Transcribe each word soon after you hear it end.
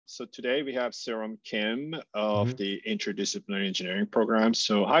So today we have Saerom Kim of the Interdisciplinary Engineering program.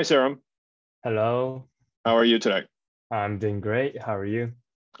 So hi, Saerom. Hello. How are you today? I'm doing great. How are you?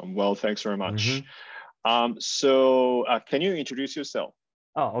 I'm well, thanks very much. Can you introduce yourself?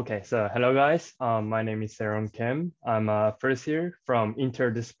 Oh, okay. So hello, guys. My name is Saerom Kim. I'm a first year from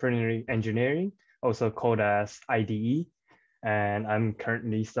Interdisciplinary Engineering, also called as IDE, and I'm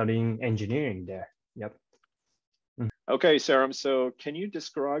currently studying engineering there. Yep. Okay, Saerom, so can you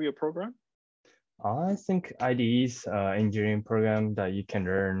describe your program? I think IDE is an engineering program that you can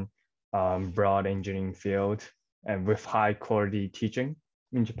learn broad engineering field and with high quality teaching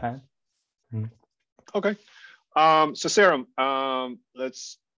in Japan. Okay. So Saerom,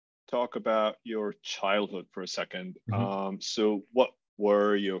 let's talk about your childhood for a second. So what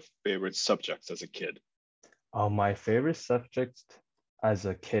were your favorite subjects as a kid? My favorite subject as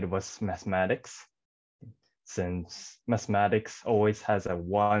a kid was mathematics, since mathematics always has a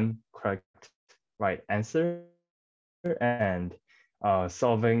one correct right answer, and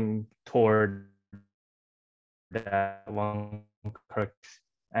solving toward that one correct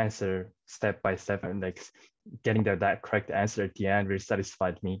answer step by step, and like getting that correct answer at the end really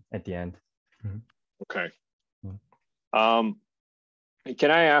satisfied me at the end. Okay.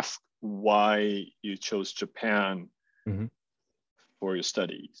 Can I ask why you chose Japan for your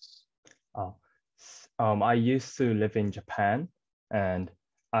studies? I used to live in Japan, and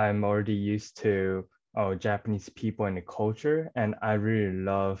I'm already used to Japanese people and the culture, and I really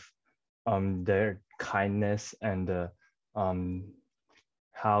love their kindness and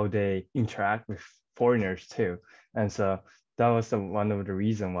how they interact with foreigners too. And so that was one of the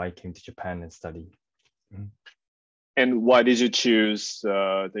reasons why I came to Japan and study. And why did you choose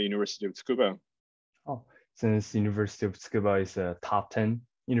the University of Tsukuba? Oh, since University of Tsukuba is a top 10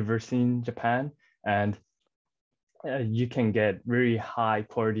 university in Japan, and you can get really high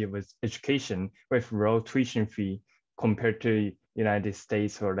quality of education with low tuition fee compared to United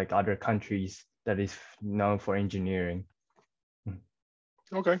States or like other countries that is known for engineering.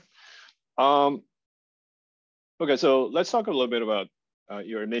 Okay. Okay, so let's talk a little bit about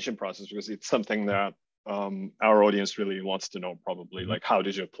your admission process, because it's something that our audience really wants to know, probably. Like, how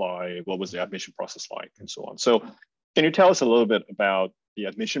did you apply? What was the admission process like, and so on. So can you tell us a little bit about the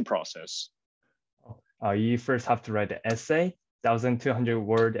admission process? You first have to write an essay,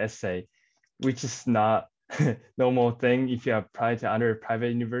 1,200-word essay, which is not normal thing if you apply to other private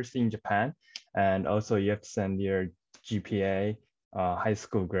university in Japan. And also you have to send your GPA, high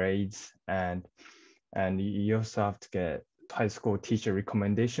school grades, and you also have to get high school teacher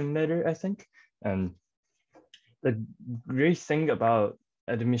recommendation letter, I think. And the great thing about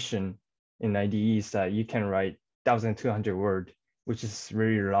admission in IDE is that you can write 1,200 word, which is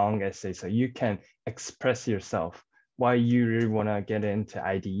really long essay. So you can express yourself, why you really want to get into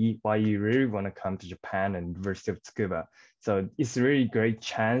IDE, why you really want to come to Japan and University of Tsukuba. So it's a really great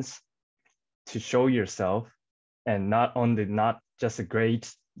chance to show yourself, and not just a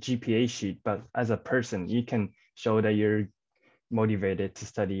great GPA sheet, but as a person, you can show that you're motivated to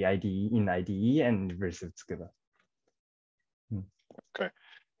study IDE in IDE and University of Tsukuba. Okay.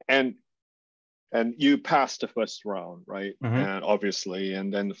 And you passed the first round, right? And obviously,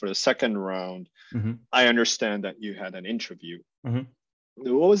 and then for the second round, I understand that you had an interview.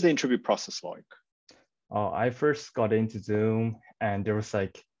 What was the interview process like? I first got into Zoom, and there was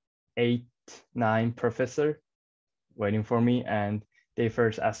like 8, 9 professors waiting for me, and they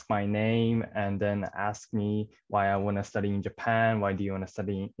first asked my name and then asked me why I want to study in Japan, why do you want to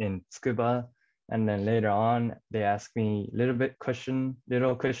study in Tsukuba? And then later on, they asked me little question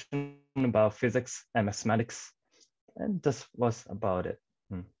about physics and mathematics. And this was about it.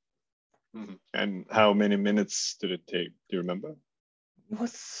 And how many minutes did it take? Do you remember? It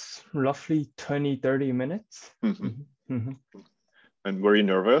was roughly 20, 30 minutes. And were you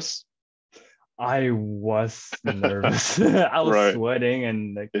nervous? I was nervous. I was sweating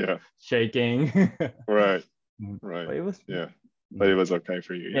and like shaking. Right. But it was but it was okay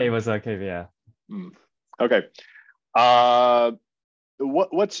for you. Yeah, it was okay. Yeah. Okay.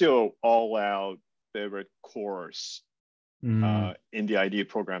 What's your all-out favorite course in the IDE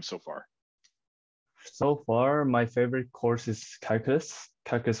program so far? So far, my favorite course is Calculus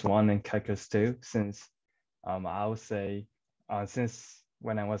 1 and Calculus 2, since I would say since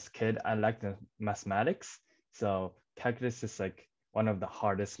when I was a kid, I liked the mathematics. So Calculus is like one of the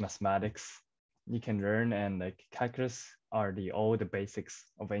hardest mathematics you can learn, and like Calculus are all the basics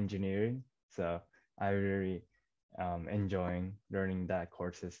of engineering. So I really enjoying learning that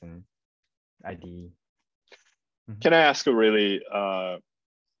courses in IDE. Can I ask a really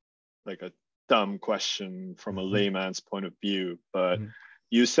like a dumb question from a layman's point of view, but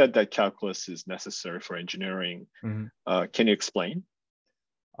you said that calculus is necessary for engineering. Can you explain?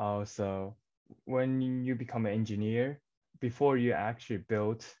 So when you become an engineer, before you actually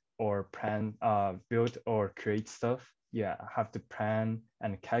build or create stuff, you have to plan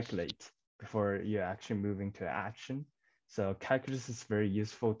and calculate before you actually move into action. So calculus is a very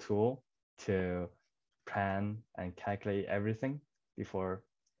useful tool to plan and calculate everything before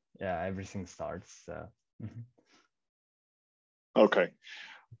everything starts. So. Okay.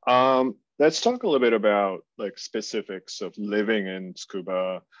 Let's talk a little bit about like specifics of living in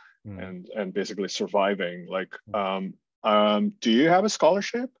Tsukuba and basically surviving. Like, do you have a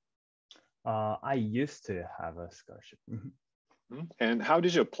scholarship? I used to have a scholarship. And how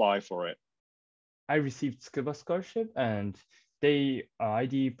did you apply for it? I received Tsukuba scholarship, and they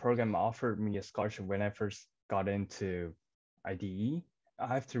IDE program offered me a scholarship when I first got into IDE. I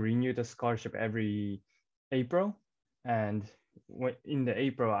have to renew the scholarship every April, and in the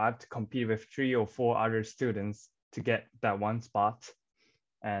April, I have to compete with 3 or 4 other students to get that one spot.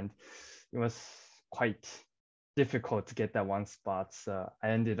 And it was quite difficult to get that one spot. So I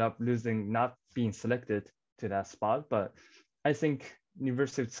ended up not being selected to that spot. But I think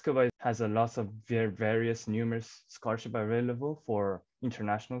University of Tsukuba has a lot of various numerous scholarship available for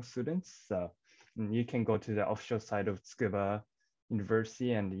international students. So you can go to the official site of Tsukuba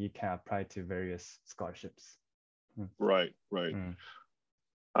University and you can apply to various scholarships. Right.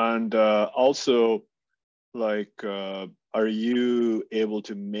 And also, like, are you able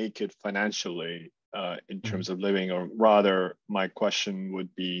to make it financially in terms of living? Or rather, my question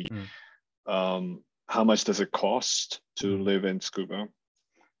would be, how much does it cost to live in Tsukuba?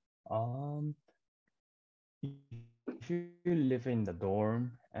 If you live in the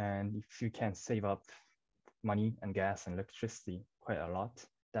dorm and if you can save up money and gas and electricity quite a lot,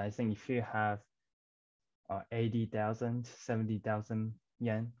 then I think if you have 80,000, 70,000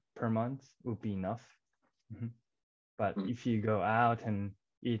 yen per month would be enough. But if you go out and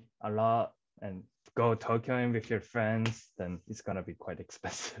eat a lot and go Tokyo with your friends, then it's gonna be quite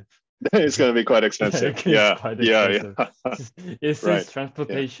expensive. It's gonna be quite expensive. Yeah. It's right.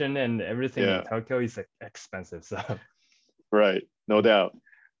 Transportation and everything in Tokyo is expensive. So. Right, no doubt.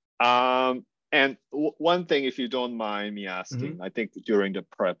 And one thing, if you don't mind me asking, I think during the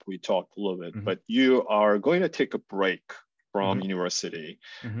prep we talked a little bit, but you are going to take a break from university.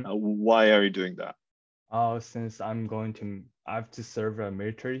 Why are you doing that? Since I have to serve a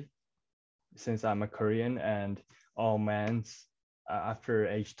military, since I'm a Korean, and all men after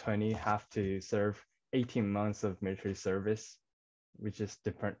age 20 have to serve 18 months of military service, which is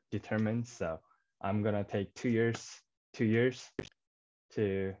determined. So I'm gonna take 2 years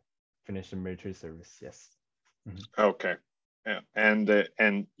to finish the military service. Yes. Okay. Yeah.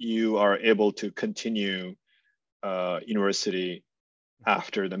 And you are able to continue university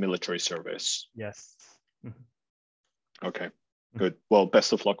after the military service. Yes. Okay, good. Well,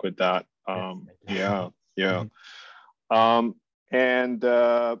 best of luck with that. Yeah.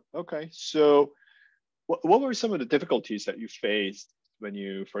 Okay, so what were some of the difficulties that you faced when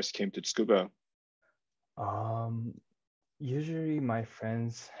you first came to Tsukuba? Usually my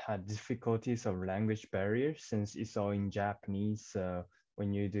friends had difficulties of language barriers since it's all in Japanese. So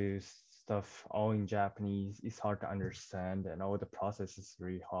when you do stuff all in Japanese, it's hard to understand and all the process is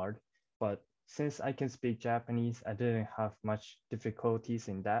really hard. But since I can speak Japanese, I didn't have much difficulties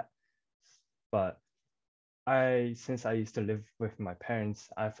in that. But since I used to live with my parents,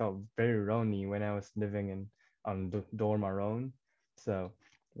 I felt very lonely when I was living on the dorm alone. So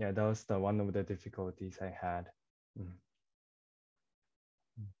yeah, that was one of the difficulties I had.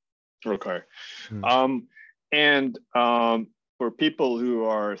 Okay. For people who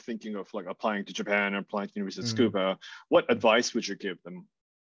are thinking of like applying to Japan or applying to University of Tsukuba, what advice would you give them?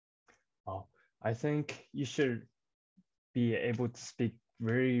 I think you should be able to speak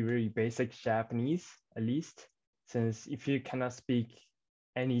very, very basic Japanese, at least, since if you cannot speak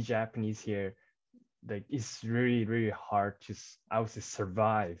any Japanese here, like it's really, really hard to, I would say,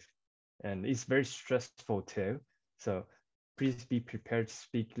 survive. And it's very stressful too. So please be prepared to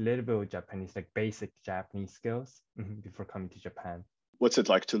speak a little bit of Japanese, like basic Japanese skills before coming to Japan. What's it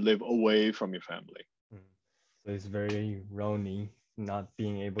like to live away from your family? So it's very lonely not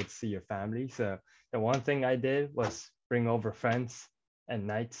being able to see your family. So the one thing I did was bring over friends at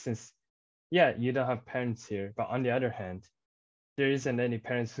night since, you don't have parents here. But on the other hand, there isn't any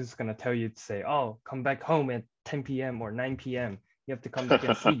parents who's going to tell you to say, oh, come back home at 10 p.m. or 9 p.m. You have to come back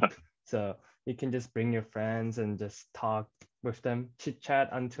and sleep. So you can just bring your friends and just talk with them, chit chat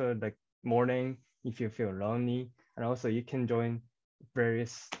until the morning if you feel lonely. And also you can join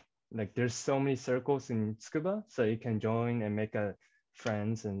various, like there's so many circles in Tsukuba, so you can join and make a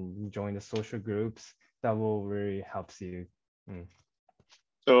friends and join the social groups. That will really helps you. Mm.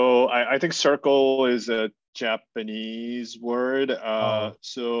 So I think circle is a Japanese word.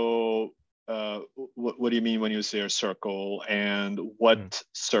 So what do you mean when you say a circle, and what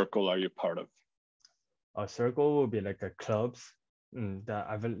circle are you part of? A circle will be like a clubs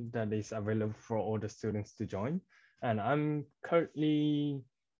that is available for all the students to join. And I'm currently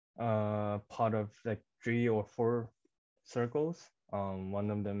part of like 3 or 4 circles. One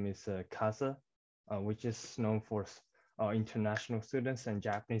of them is CASA, which is known for international students and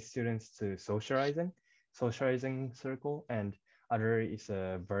Japanese students to socializing circle, and other is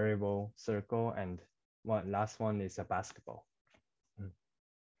a variable circle, and last one is a basketball.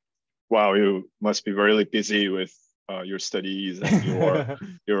 Wow, you must be really busy with your studies and your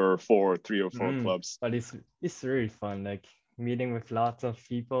 3 or 4 clubs. But it's really fun, like meeting with lots of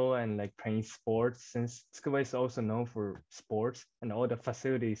people and like playing sports, since Tsukuba is also known for sports and all the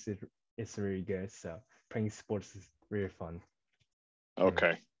facilities is really good. So playing sports is really fun.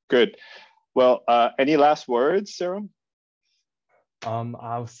 Okay, good. Well, any last words, Saerom?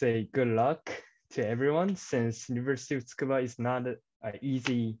 I'll say good luck to everyone, since University of Tsukuba is not an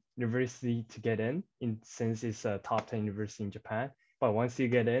easy university to get in, since it's a top 10 university in Japan. But once you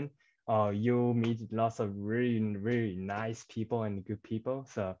get in, you'll meet lots of really, really nice people and good people.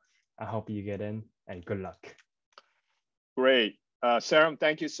 So I hope you get in, and good luck. Great. Saerom,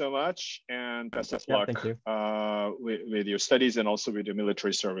 thank you so much, and best of luck thank you. With your studies and also with your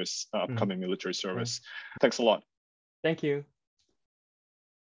military service, upcoming military service. Thanks a lot. Thank you.